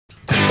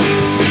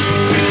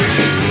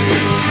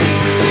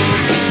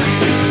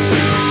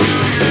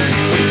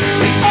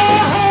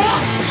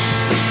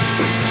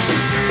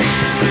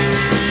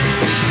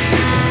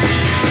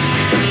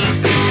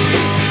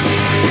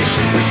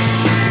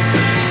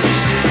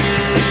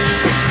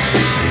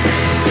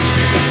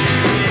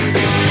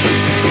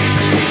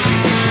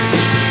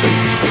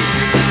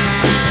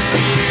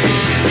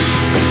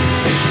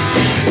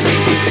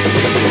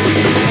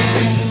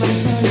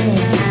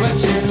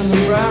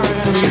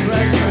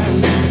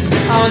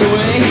on the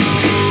way.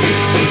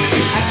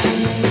 I can't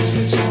make a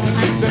switch on,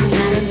 but you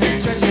said you're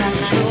stretching out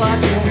the luck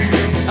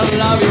I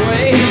love your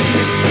way.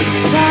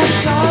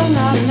 That's all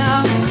not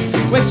enough.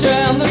 With you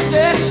on the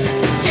stitch,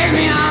 give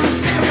me on the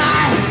stick of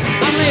knife.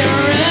 I'm leaving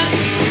a wrist.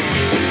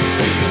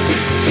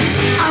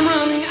 I'm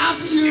running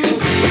after you.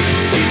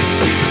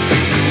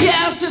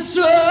 Yes, it's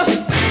true.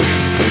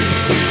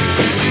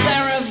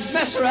 There is this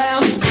mess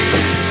around.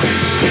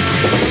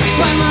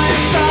 When my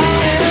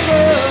started to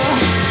grow.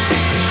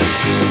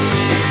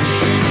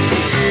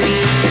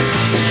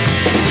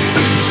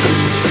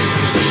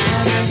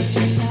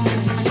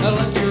 I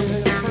let you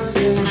hit a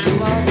perfume and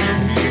love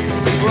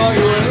roll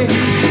your way.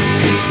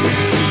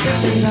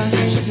 Sissy loves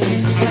your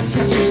chicken, I like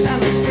ketchup,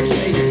 salad, stick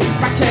shake.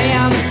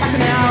 Back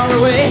an hour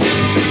away.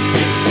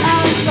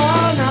 I'm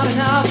sorry, not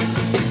enough.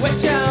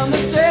 With you on the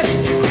stitch,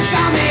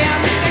 got me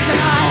out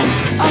thinking I'm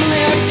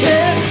only a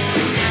kiss.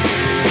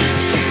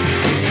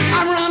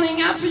 I'm running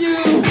after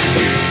you.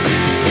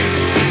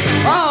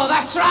 Oh,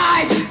 that's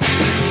right.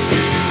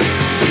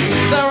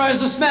 There is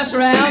this mess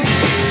around.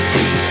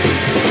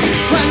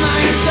 When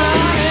my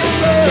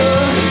started low.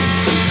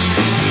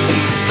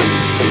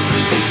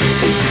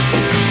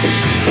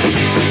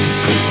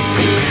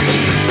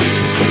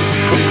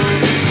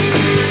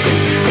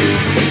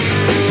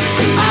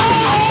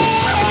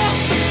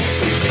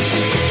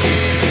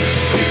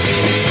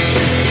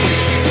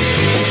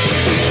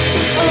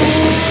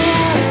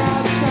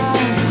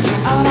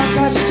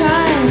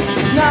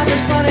 Not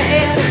just funny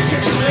and it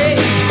takes away.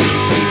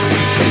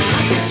 I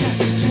got jack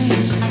the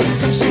strings,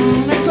 come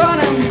soon and got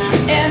him,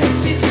 and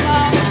it's it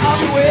long all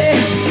the way.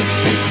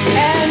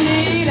 And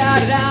need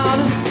out down,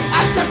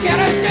 I'm so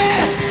curious,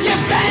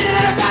 you're standing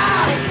in a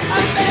bar,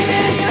 I'm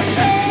begging your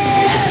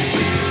shit.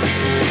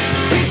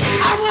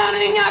 I'm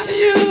running after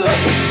you.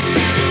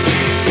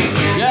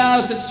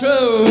 Yes, it's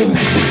true.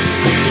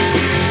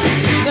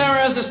 There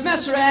is this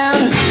mess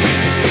around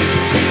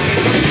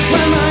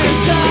when my